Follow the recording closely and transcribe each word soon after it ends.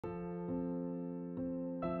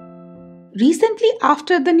Recently,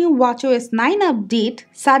 after the new watchOS 9 update,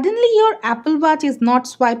 suddenly your Apple Watch is not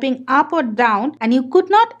swiping up or down and you could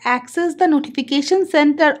not access the notification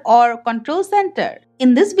center or control center.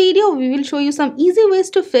 In this video, we will show you some easy ways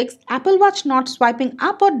to fix Apple Watch not swiping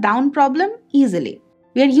up or down problem easily.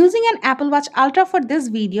 We are using an Apple Watch Ultra for this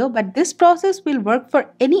video, but this process will work for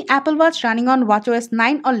any Apple Watch running on watchOS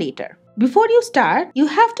 9 or later. Before you start, you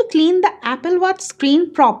have to clean the Apple Watch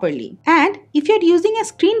screen properly. And if you're using a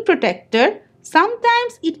screen protector,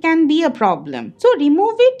 sometimes it can be a problem. So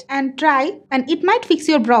remove it and try, and it might fix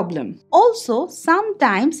your problem. Also,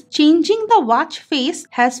 sometimes changing the watch face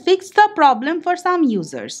has fixed the problem for some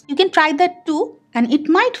users. You can try that too, and it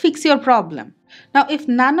might fix your problem. Now, if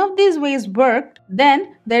none of these ways worked,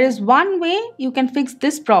 then there is one way you can fix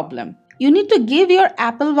this problem. You need to give your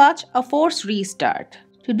Apple Watch a forced restart.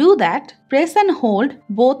 To do that, press and hold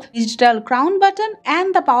both digital crown button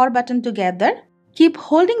and the power button together. Keep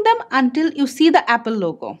holding them until you see the Apple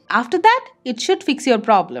logo. After that, it should fix your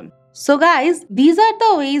problem. So guys, these are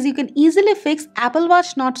the ways you can easily fix Apple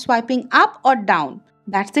Watch not swiping up or down.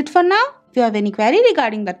 That's it for now. If you have any query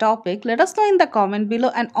regarding the topic, let us know in the comment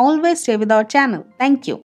below and always stay with our channel. Thank you.